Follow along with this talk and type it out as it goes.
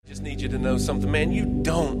just need you to know something, man. You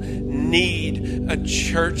don't need a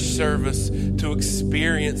church service to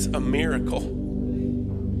experience a miracle.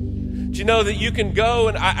 Do you know that you can go,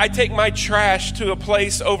 and I take my trash to a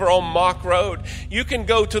place over on Mock Road. You can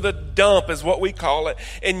go to the dump, is what we call it,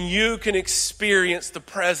 and you can experience the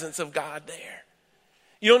presence of God there.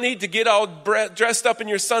 You don't need to get all dressed up in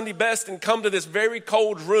your Sunday best and come to this very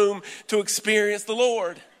cold room to experience the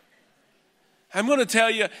Lord. I'm going to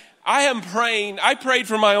tell you, I am praying. I prayed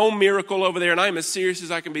for my own miracle over there, and I'm as serious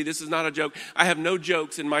as I can be. This is not a joke. I have no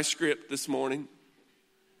jokes in my script this morning.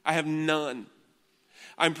 I have none.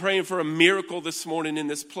 I'm praying for a miracle this morning in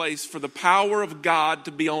this place, for the power of God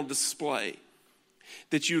to be on display,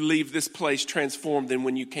 that you leave this place transformed than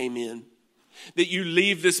when you came in. That you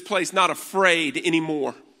leave this place not afraid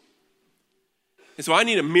anymore. And so I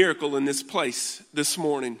need a miracle in this place this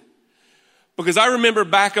morning. Because I remember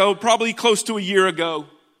back, probably close to a year ago,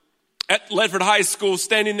 at Ledford High School,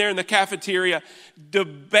 standing there in the cafeteria,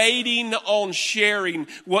 debating on sharing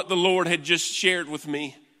what the Lord had just shared with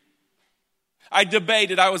me. I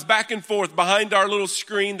debated. I was back and forth behind our little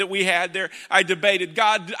screen that we had there. I debated,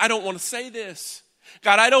 God, I don't want to say this.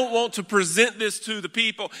 God, I don't want to present this to the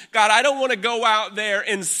people. God, I don't want to go out there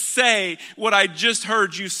and say what I just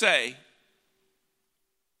heard you say.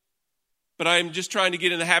 But I'm just trying to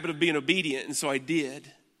get in the habit of being obedient, and so I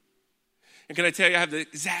did. And can I tell you, I have the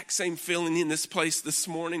exact same feeling in this place this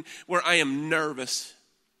morning where I am nervous.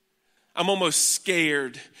 I'm almost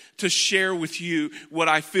scared to share with you what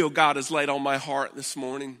I feel God has laid on my heart this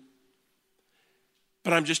morning.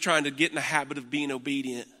 But I'm just trying to get in the habit of being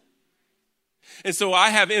obedient. And so I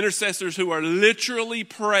have intercessors who are literally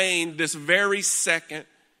praying this very second.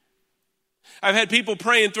 I've had people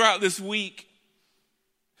praying throughout this week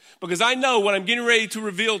because I know what I'm getting ready to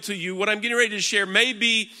reveal to you, what I'm getting ready to share may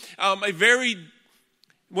be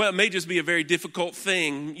it may just be a very difficult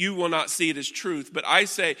thing. You will not see it as truth, but I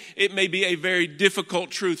say it may be a very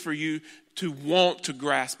difficult truth for you to want to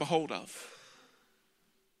grasp a hold of.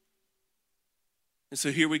 And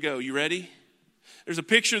so here we go. You ready? There's a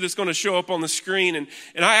picture that's going to show up on the screen, and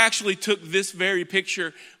I actually took this very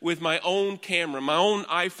picture with my own camera, my own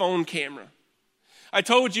iPhone camera. I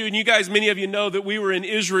told you, and you guys, many of you know that we were in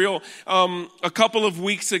Israel a couple of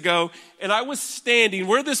weeks ago, and I was standing,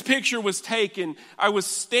 where this picture was taken, I was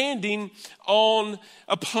standing on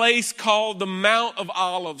a place called the Mount of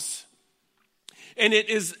Olives. And it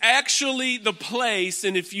is actually the place,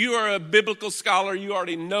 and if you are a biblical scholar, you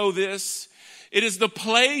already know this, it is the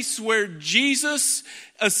place where Jesus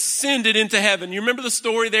ascended into heaven. You remember the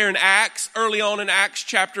story there in Acts, early on in Acts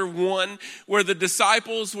chapter 1, where the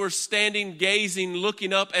disciples were standing, gazing,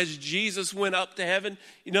 looking up as Jesus went up to heaven?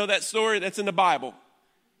 You know that story? That's in the Bible.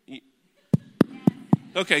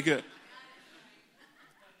 Okay, good.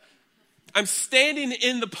 I'm standing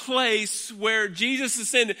in the place where Jesus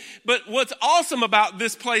ascended. But what's awesome about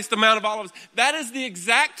this place, the Mount of Olives, that is the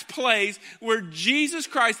exact place where Jesus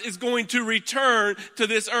Christ is going to return to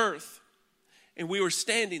this earth. And we were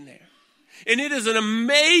standing there. And it is an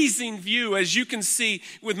amazing view, as you can see,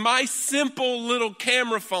 with my simple little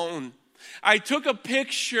camera phone. I took a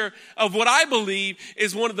picture of what I believe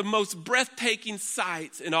is one of the most breathtaking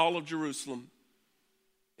sights in all of Jerusalem.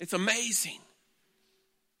 It's amazing.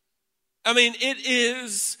 I mean, it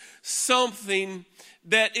is something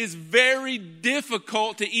that is very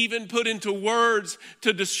difficult to even put into words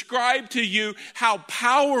to describe to you how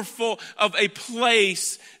powerful of a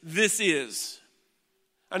place this is.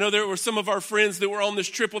 I know there were some of our friends that were on this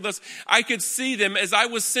trip with us. I could see them as I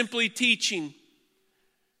was simply teaching.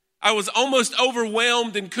 I was almost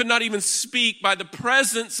overwhelmed and could not even speak by the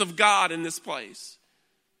presence of God in this place.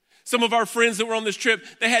 Some of our friends that were on this trip,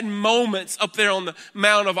 they had moments up there on the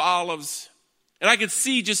Mount of Olives. And I could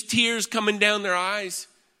see just tears coming down their eyes.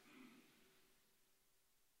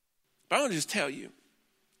 But I want to just tell you,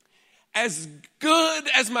 as good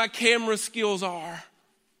as my camera skills are,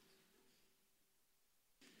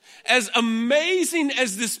 as amazing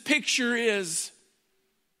as this picture is,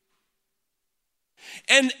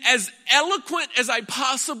 and as eloquent as I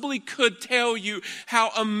possibly could tell you how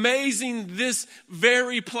amazing this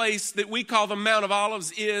very place that we call the Mount of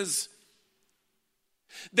Olives is,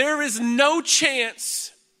 there is no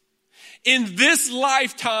chance in this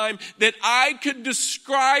lifetime that I could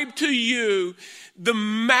describe to you the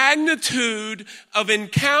magnitude of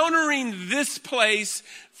encountering this place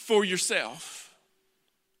for yourself.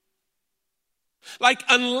 Like,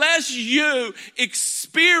 unless you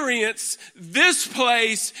experience this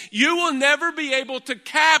place, you will never be able to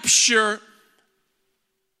capture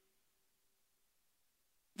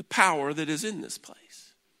the power that is in this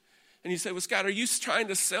place. And you say, well, Scott, are you trying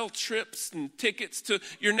to sell trips and tickets to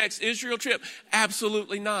your next Israel trip?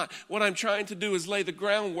 Absolutely not. What I'm trying to do is lay the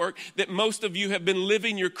groundwork that most of you have been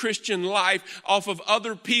living your Christian life off of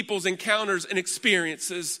other people's encounters and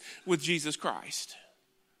experiences with Jesus Christ.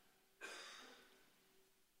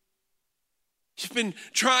 You've been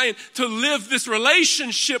trying to live this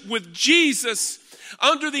relationship with Jesus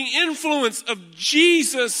under the influence of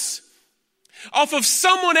Jesus off of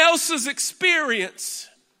someone else's experience.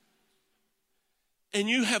 And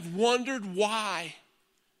you have wondered why.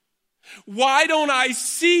 Why don't I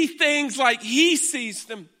see things like he sees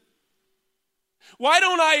them? Why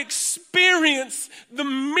don't I experience the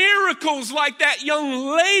miracles like that young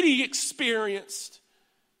lady experienced?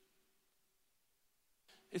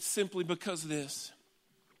 It's simply because of this.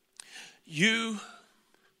 You,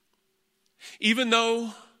 even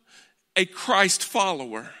though a Christ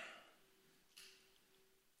follower,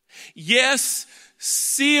 yes,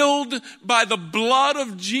 sealed by the blood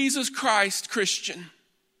of Jesus Christ, Christian,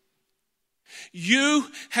 you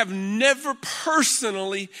have never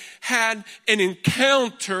personally had an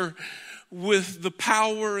encounter with the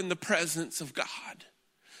power and the presence of God,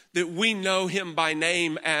 that we know him by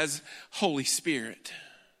name as Holy Spirit.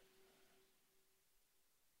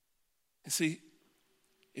 And see,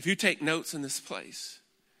 if you take notes in this place,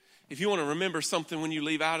 if you want to remember something when you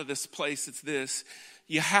leave out of this place, it's this.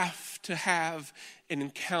 You have to have an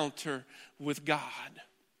encounter with God.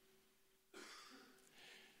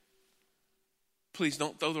 Please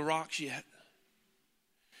don't throw the rocks yet.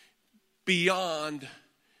 Beyond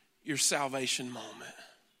your salvation moment.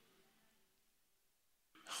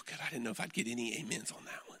 Oh God, I didn't know if I'd get any amens on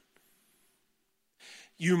that one.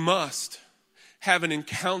 You must have an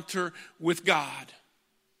encounter with God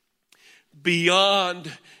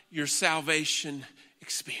beyond your salvation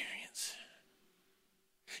experience.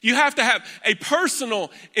 You have to have a personal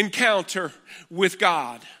encounter with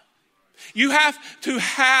God. You have to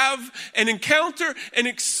have an encounter, an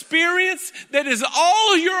experience that is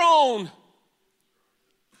all your own.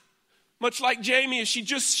 Much like Jamie, as she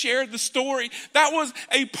just shared the story, that was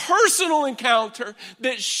a personal encounter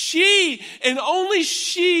that she and only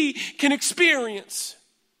she can experience.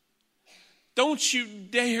 Don't you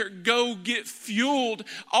dare go get fueled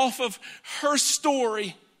off of her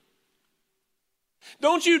story.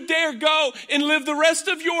 Don't you dare go and live the rest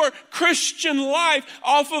of your Christian life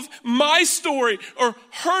off of my story or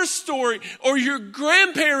her story or your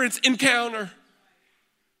grandparents' encounter.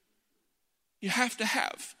 You have to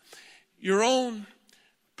have your own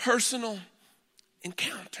personal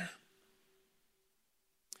encounter.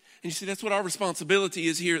 And you see, that's what our responsibility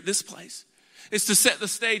is here at this place. It's to set the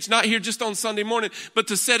stage, not here just on Sunday morning, but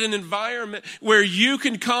to set an environment where you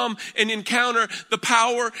can come and encounter the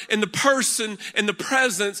power and the person and the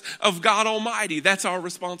presence of God Almighty. That's our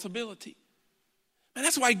responsibility. And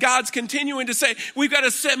that's why God's continuing to say, we've got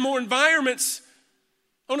to set more environments.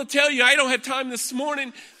 I want to tell you, I don't have time this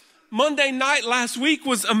morning. Monday night last week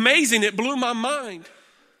was amazing. It blew my mind.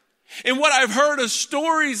 And what I've heard is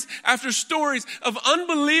stories after stories of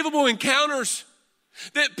unbelievable encounters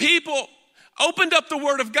that people opened up the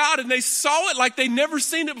Word of God and they saw it like they'd never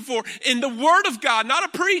seen it before. In the Word of God, not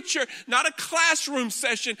a preacher, not a classroom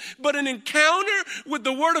session, but an encounter with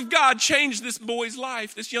the Word of God changed this boy's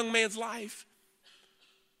life, this young man's life.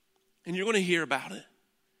 And you're going to hear about it.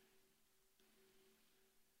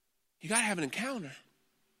 You got to have an encounter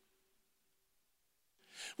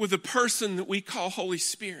with the person that we call Holy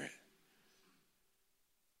Spirit.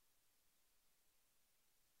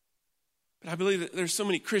 But I believe that there's so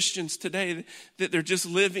many Christians today that they're just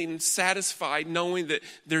living satisfied knowing that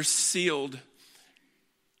they're sealed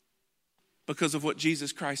because of what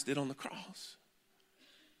Jesus Christ did on the cross.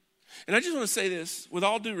 And I just want to say this with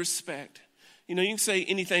all due respect. You know, you can say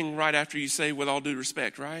anything right after you say with all due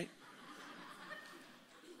respect, right?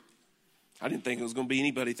 I didn't think it was going to be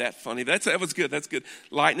anybody that funny. That was good. That's good.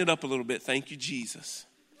 Lighten it up a little bit. Thank you, Jesus.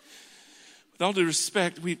 With all due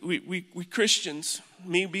respect, we Christians,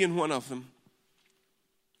 me being one of them,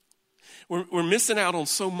 we're missing out on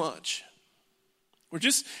so much.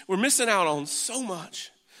 We're missing out on so much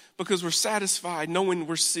because we're satisfied knowing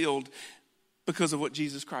we're sealed because of what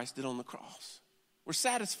Jesus Christ did on the cross. We're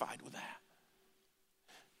satisfied with that.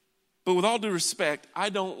 But with all due respect, I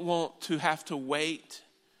don't want to have to wait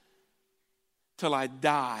till I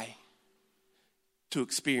die to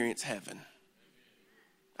experience heaven.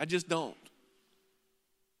 I just don't.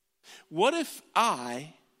 What if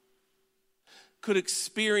I could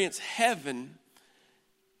experience heaven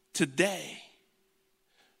today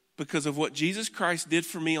because of what Jesus Christ did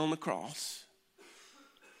for me on the cross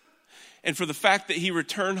and for the fact that he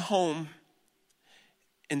returned home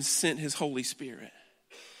and sent his Holy Spirit?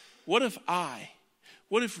 What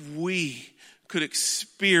if we could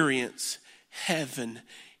experience heaven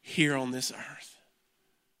here on this earth?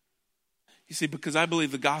 You see, because I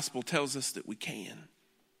believe the gospel tells us that we can.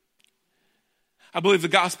 I believe the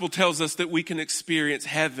gospel tells us that we can experience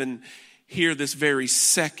heaven here this very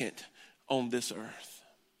second on this earth.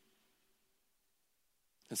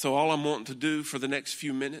 And so all I'm wanting to do for the next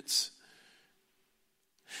few minutes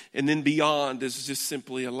and then beyond is just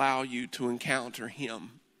simply allow you to encounter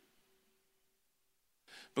him.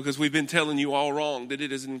 Because we've been telling you all wrong that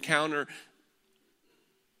it is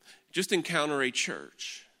just encounter a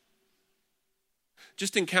church.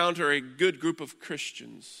 Just encounter a good group of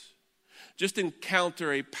Christians. Just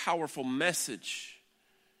encounter a powerful message.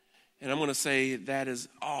 And I'm going to say that is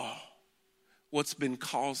all what's been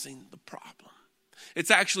causing the problem. It's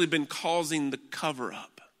actually been causing the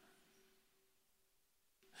cover-up.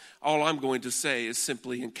 All I'm going to say is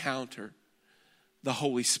simply encounter the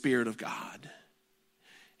Holy Spirit of God.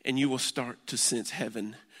 And you will start to sense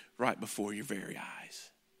heaven right before your very eyes.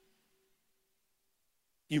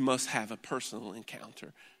 You must have a personal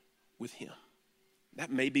encounter with him. That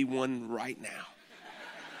may be one right now.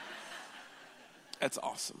 That's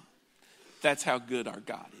awesome. That's how good our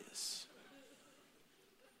God is.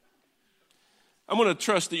 I'm going to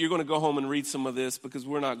trust that you're going to go home and read some of this because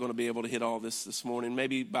we're not going to be able to hit all this morning.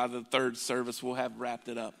 Maybe by the third service we'll have wrapped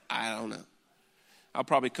it up. I don't know. I'll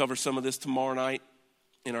probably cover some of this tomorrow night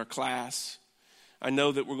in our class. I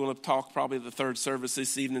know that we're going to talk probably the third service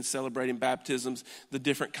this evening celebrating baptisms, the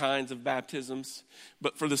different kinds of baptisms.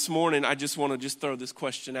 But for this morning, I just want to throw this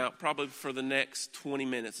question out probably for the next 20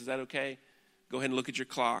 minutes. Is that okay? Go ahead and look at your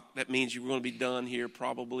clock. That means you're going to be done here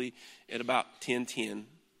probably at about 10:10.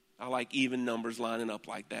 I like even numbers lining up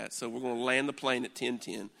like that. So we're going to land the plane at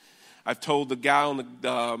 10:10. I've told the guy on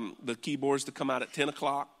the keyboards to come out at 10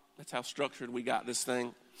 o'clock. That's how structured we got this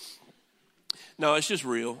thing. No, it's just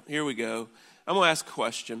real. Here we go. I'm going to ask a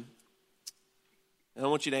question, and I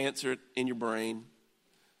want you to answer it in your brain.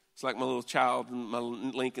 It's like my little child, my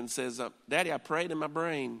Lincoln says, Daddy, I prayed in my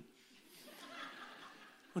brain.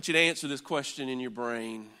 I want you to answer this question in your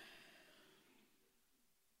brain.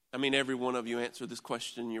 I mean, every one of you answer this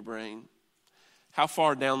question in your brain. How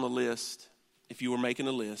far down the list, if you were making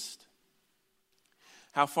a list,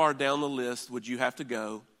 how far down the list would you have to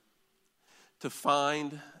go to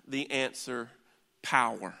find the answer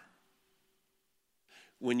power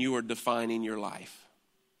when you are defining your life?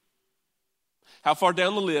 How far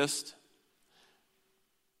down the list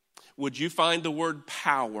would you find the word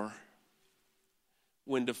power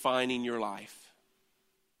when defining your life?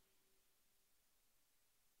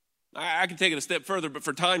 I can take it a step further, but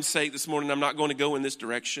for time's sake this morning, I'm not going to go in this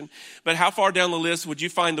direction. But how far down the list would you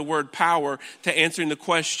find the word power to answering the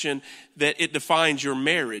question that it defines your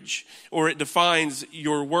marriage, or it defines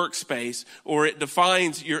your workspace, or it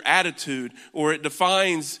defines your attitude, or it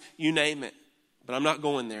defines, you name it. But I'm not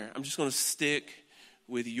going there. I'm just going to stick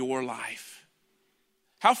with your life.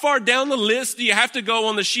 How far down the list do you have to go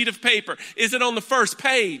on the sheet of paper? Is it on the first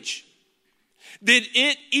page? Did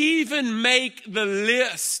it even make the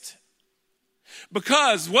list?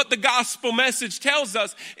 Because what the gospel message tells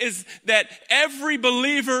us is that every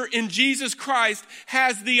believer in Jesus Christ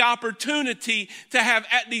has the opportunity to have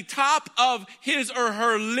at the top of his or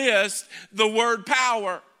her list the word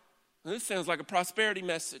power. Now, this sounds like a prosperity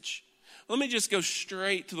message. Let me just go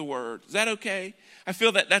straight to the word. Is that okay? I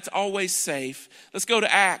feel that that's always safe. Let's go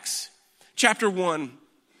to Acts chapter 1.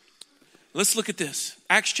 Let's look at this.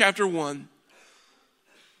 Acts chapter 1.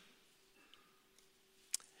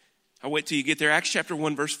 I'll wait till you get there. Acts chapter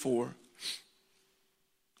 1, verse 4.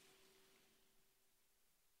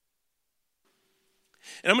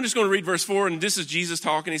 And I'm just going to read verse 4, and this is Jesus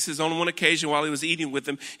talking. He says, on one occasion while he was eating with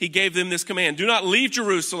them, he gave them this command: do not leave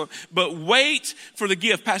Jerusalem, but wait for the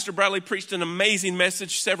gift. Pastor Bradley preached an amazing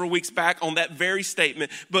message several weeks back on that very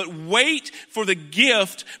statement. But wait for the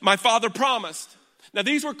gift my Father promised. Now,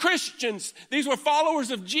 these were Christians. These were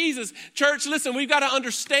followers of Jesus. Church, listen, we've got to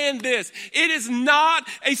understand this. It is not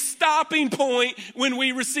a stopping point when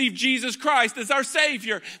we receive Jesus Christ as our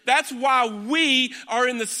Savior. That's why we are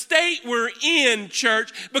in the state we're in,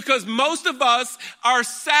 church, because most of us are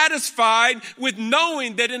satisfied with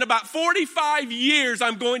knowing that in about 45 years,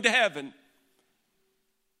 I'm going to heaven.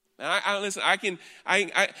 And listen,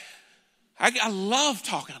 I love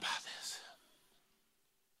talking about this.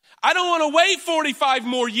 I don't want to wait 45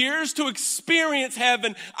 more years to experience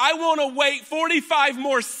heaven. I want to wait 45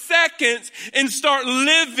 more seconds and start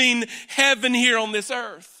living heaven here on this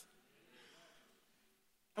earth.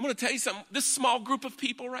 I'm going to tell you something. This small group of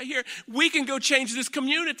people right here, we can go change this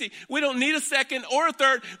community. We don't need a second or a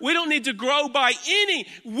third. We don't need to grow by any.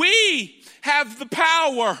 We have the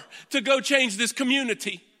power to go change this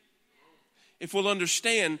community if we'll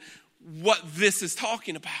understand what this is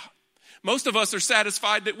talking about. Most of us are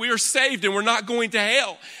satisfied that we are saved and we're not going to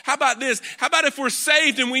hell. How about this? How about if we're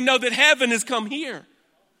saved and we know that heaven has come here?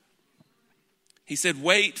 He said,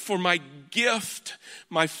 wait for my gift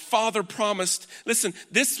my Father promised. Listen,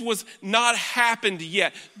 this was not happened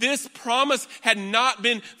yet. This promise had not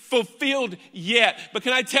been fulfilled yet. But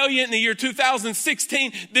can I tell you, in the year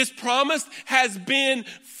 2016, this promise has been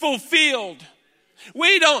fulfilled.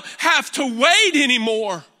 We don't have to wait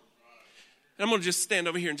anymore. And I'm going to just stand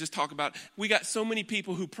over here and just talk about it. We got so many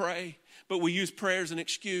people who pray, but we use prayer as an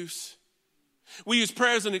excuse. We use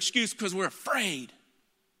prayer as an excuse because we're afraid.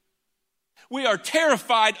 We are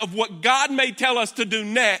terrified of what God may tell us to do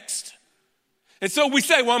next. And so we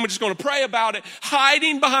say, well, I'm just going to pray about it,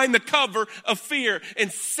 hiding behind the cover of fear.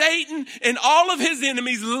 And Satan and all of his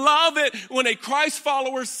enemies love it when a Christ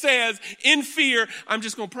follower says in fear, I'm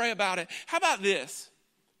just going to pray about it. How about this?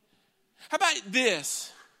 How about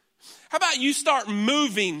this? How about you start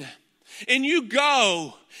moving and you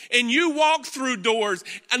go and you walk through doors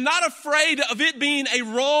and not afraid of it being a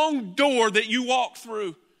wrong door that you walk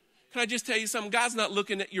through? Can I just tell you something? God's not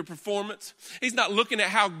looking at your performance. He's not looking at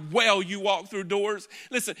how well you walk through doors.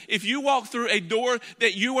 Listen, if you walk through a door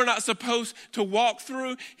that you are not supposed to walk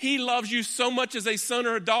through, he loves you so much as a son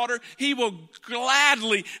or a daughter, he will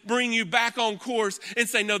gladly bring you back on course and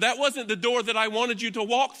say, no, that wasn't the door that I wanted you to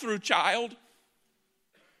walk through, child.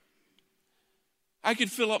 I could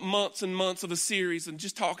fill up months and months of a series and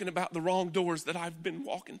just talking about the wrong doors that I've been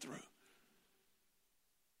walking through.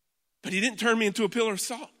 But he didn't turn me into a pillar of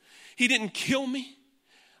salt. He didn't kill me.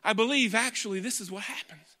 I believe actually this is what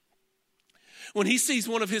happens. When he sees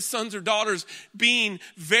one of his sons or daughters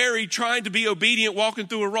trying to be obedient, walking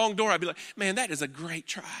through a wrong door, I'd be like, man, that is a great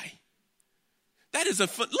try. That is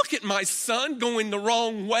look at my son going the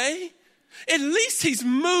wrong way. At least he's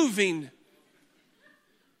moving.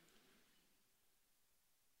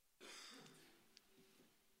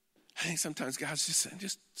 I think sometimes God's just saying,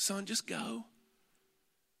 son, just go.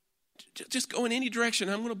 Just go in any direction.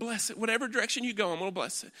 I'm going to bless it. Whatever direction you go, I'm going to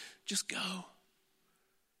bless it. Just go.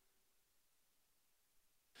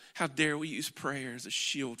 How dare we use prayer as a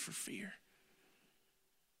shield for fear?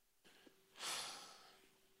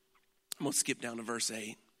 I'm going to skip down to verse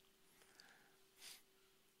 8.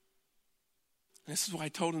 This is why I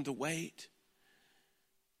told him to wait.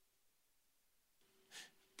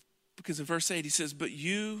 Because in verse 8 he says, but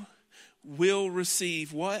you will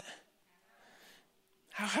receive what?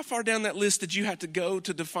 How far down that list did you have to go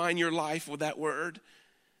to define your life with that word?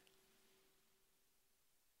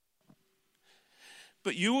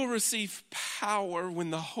 But you will receive power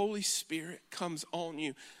when the Holy Spirit comes on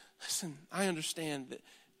you. Listen, I understand that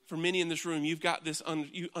for many in this room, you've got this,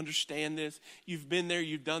 you understand this. You've been there,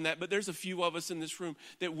 you've done that. But there's a few of us in this room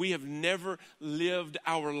that we have never lived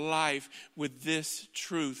our life with this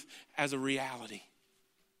truth as a reality.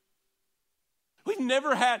 We've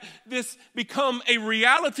never had this become a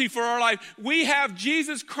reality for our life. We have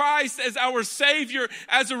Jesus Christ as our Savior,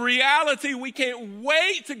 as a reality. We can't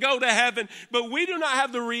wait to go to heaven, but we do not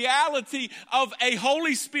have the reality of a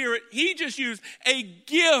Holy Spirit. He just used a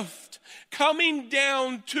gift coming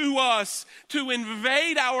down to us to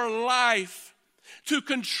invade our life, to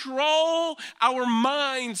control our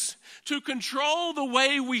minds, to control the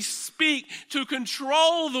way we speak, to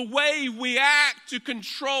control the way we act, to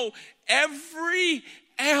control every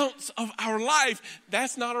ounce of our life.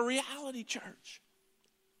 That's not a reality, church.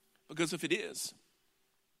 Because if it is,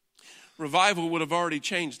 revival would have already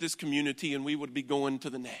changed this community and we would be going to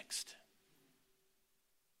the next.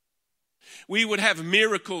 We would have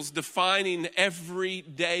miracles defining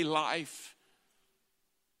everyday life.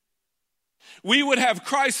 We would have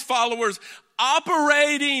Christ followers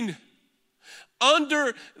operating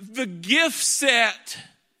under the gift set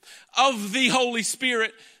of the Holy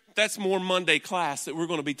Spirit. That's more Monday class that we're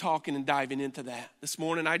going to be talking and diving into that. This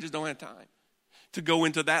morning, I just don't have time to go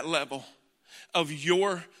into that level of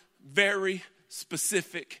your very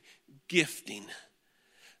specific gifting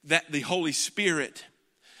that the Holy Spirit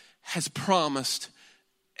has promised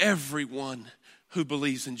everyone who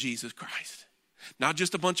believes in Jesus Christ. Not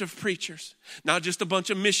just a bunch of preachers, not just a bunch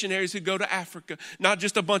of missionaries who go to Africa, not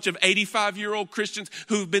just a bunch of 85-year-old Christians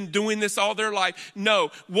who've been doing this all their life.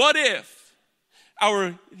 No, what if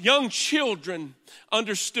our young children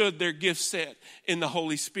understood their gift set in the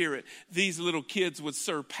Holy Spirit? These little kids would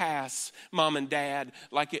surpass mom and dad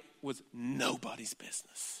like it was nobody's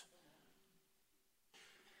business.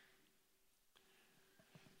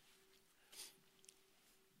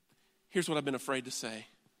 Here's what I've been afraid to say.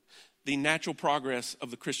 The natural progress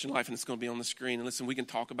of the Christian life, and it's going to be on the screen. And listen, we can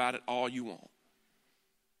talk about it all you want.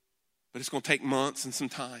 But it's going to take months and some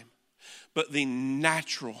time. But the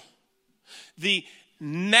natural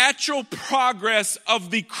progress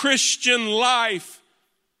of the Christian life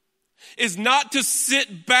is not to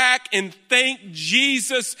sit back and thank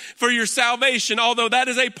Jesus for your salvation, although that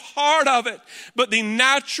is a part of it. But the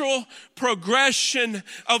natural progression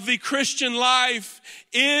of the Christian life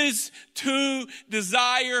is to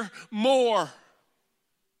desire more.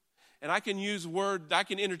 And I can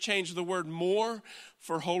interchange the word more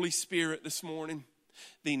for Holy Spirit this morning.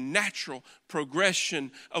 The natural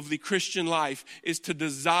progression of the Christian life is to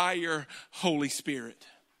desire Holy Spirit.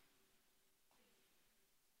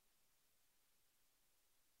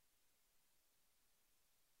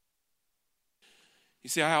 You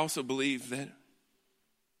see, I also believe that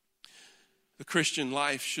the Christian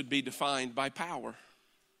life should be defined by power.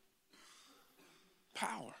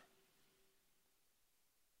 Power.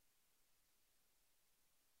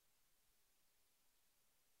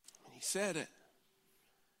 And he said it.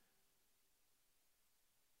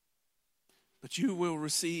 But you will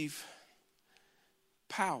receive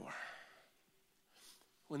power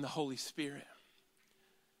when the Holy Spirit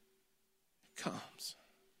comes.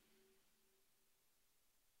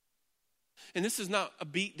 And this is not a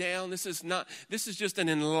beat down. This is just an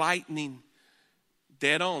enlightening,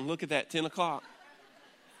 dead on. Look at that, 10 o'clock.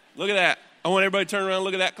 Look at that. I want everybody to turn around and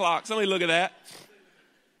look at that clock. Somebody look at that.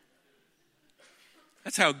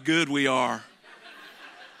 That's how good we are.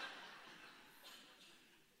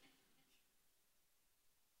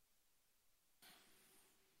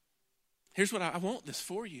 Here's what I want this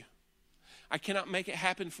for you. I cannot make it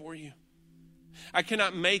happen for you. I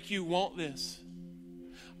cannot make you want this.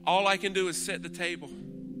 All I can do is set the table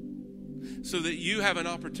so that you have an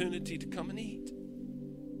opportunity to come and eat.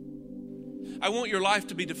 I want your life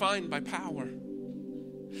to be defined by power.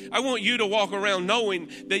 I want you to walk around knowing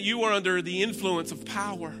that you are under the influence of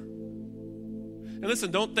power. And listen,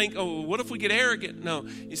 don't think, oh, what if we get arrogant? No,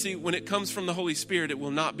 you see, when it comes from the Holy Spirit, it will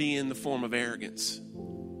not be in the form of arrogance.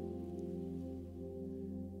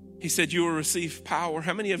 He said, you will receive power.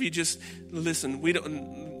 How many of you just, listen,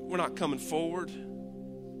 we're not coming forward.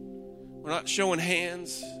 We're not showing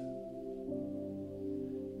hands.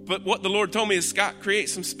 But what the Lord told me is, Scott,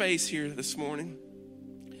 create some space here this morning.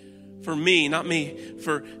 For me, not me,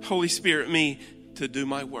 for Holy Spirit, me, to do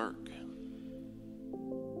my work.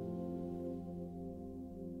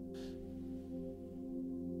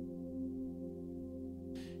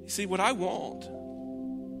 You see, what I want,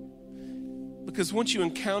 because once you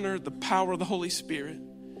encounter the power of the Holy Spirit,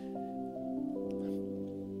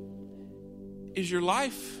 is your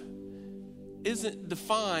life isn't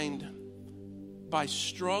defined by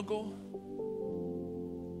struggle.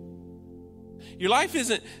 Your life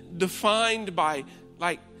isn't defined by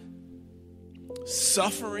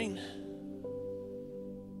suffering.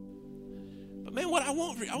 But man, what I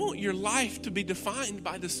want your life to be defined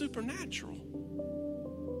by the supernatural.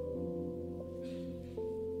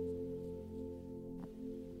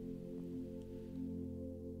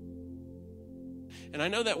 And I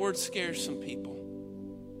know that word scares some people.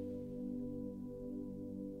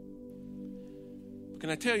 But can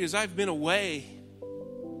I tell you, as I've been away,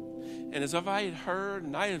 and as I had heard,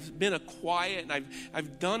 and I have been quiet, and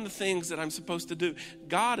I've done the things that I'm supposed to do,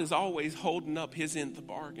 God is always holding up his end of the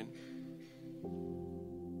bargain.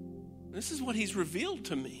 This is what he's revealed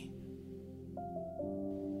to me.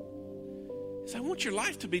 I want your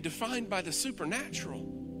life to be defined by the supernatural.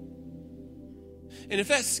 And if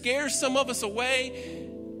that scares some of us away,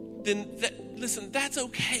 then listen, that's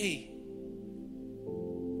okay.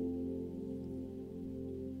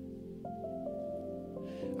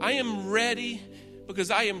 I am ready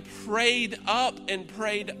because I am prayed up and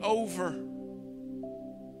prayed over.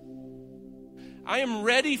 I am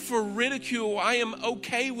ready for ridicule. I am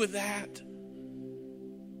okay with that.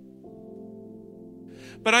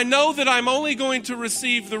 But I know that I'm only going to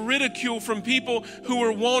receive the ridicule from people who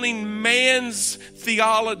are wanting man's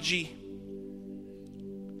theology.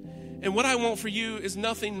 And what I want for you is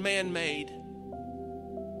nothing man-made.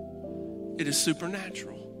 It is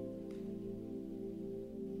supernatural.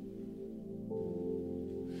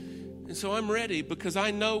 And so I'm ready because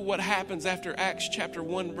I know what happens after Acts chapter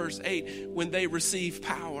 1 verse 8 when they receive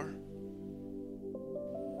power.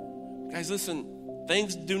 Guys, listen.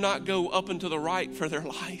 Things do not go up and to the right for their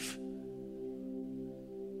life.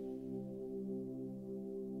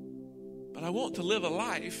 But I want to live a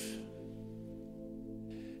life,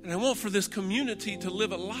 and I want for this community to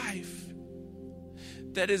live a life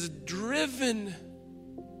that is driven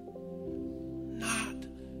not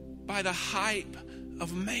by the hype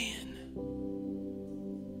of man.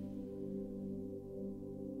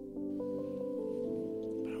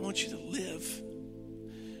 But I want you to live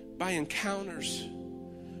by encounters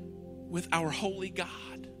with our holy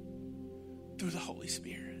God through the Holy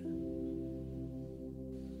Spirit.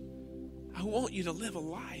 I want you to live a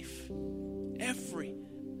life, every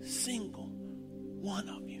single one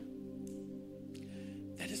of you,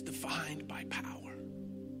 that is defined by power.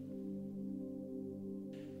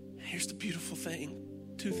 Here's the beautiful thing,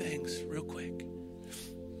 two things real quick,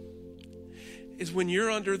 is when you're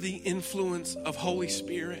under the influence of Holy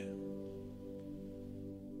Spirit,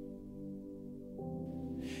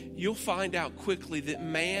 you'll find out quickly that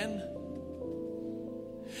man,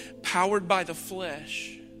 powered by the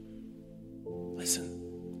flesh,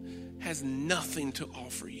 listen, has nothing to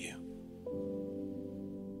offer you.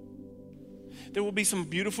 There will be some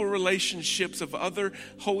beautiful relationships of other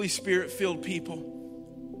Holy Spirit-filled people.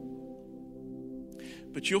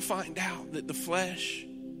 But you'll find out that the flesh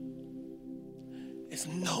is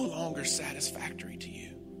no longer satisfactory to you.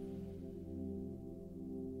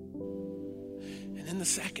 And then the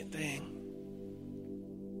second thing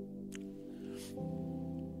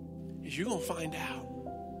is you're going to find out,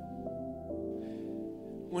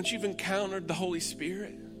 once you've encountered the Holy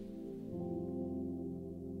Spirit,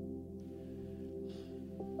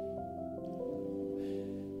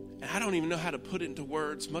 and I don't even know how to put it into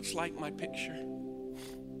words, much like my picture,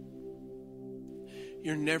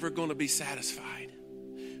 you're never going to be satisfied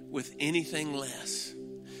with anything less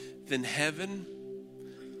than heaven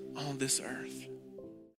on this earth.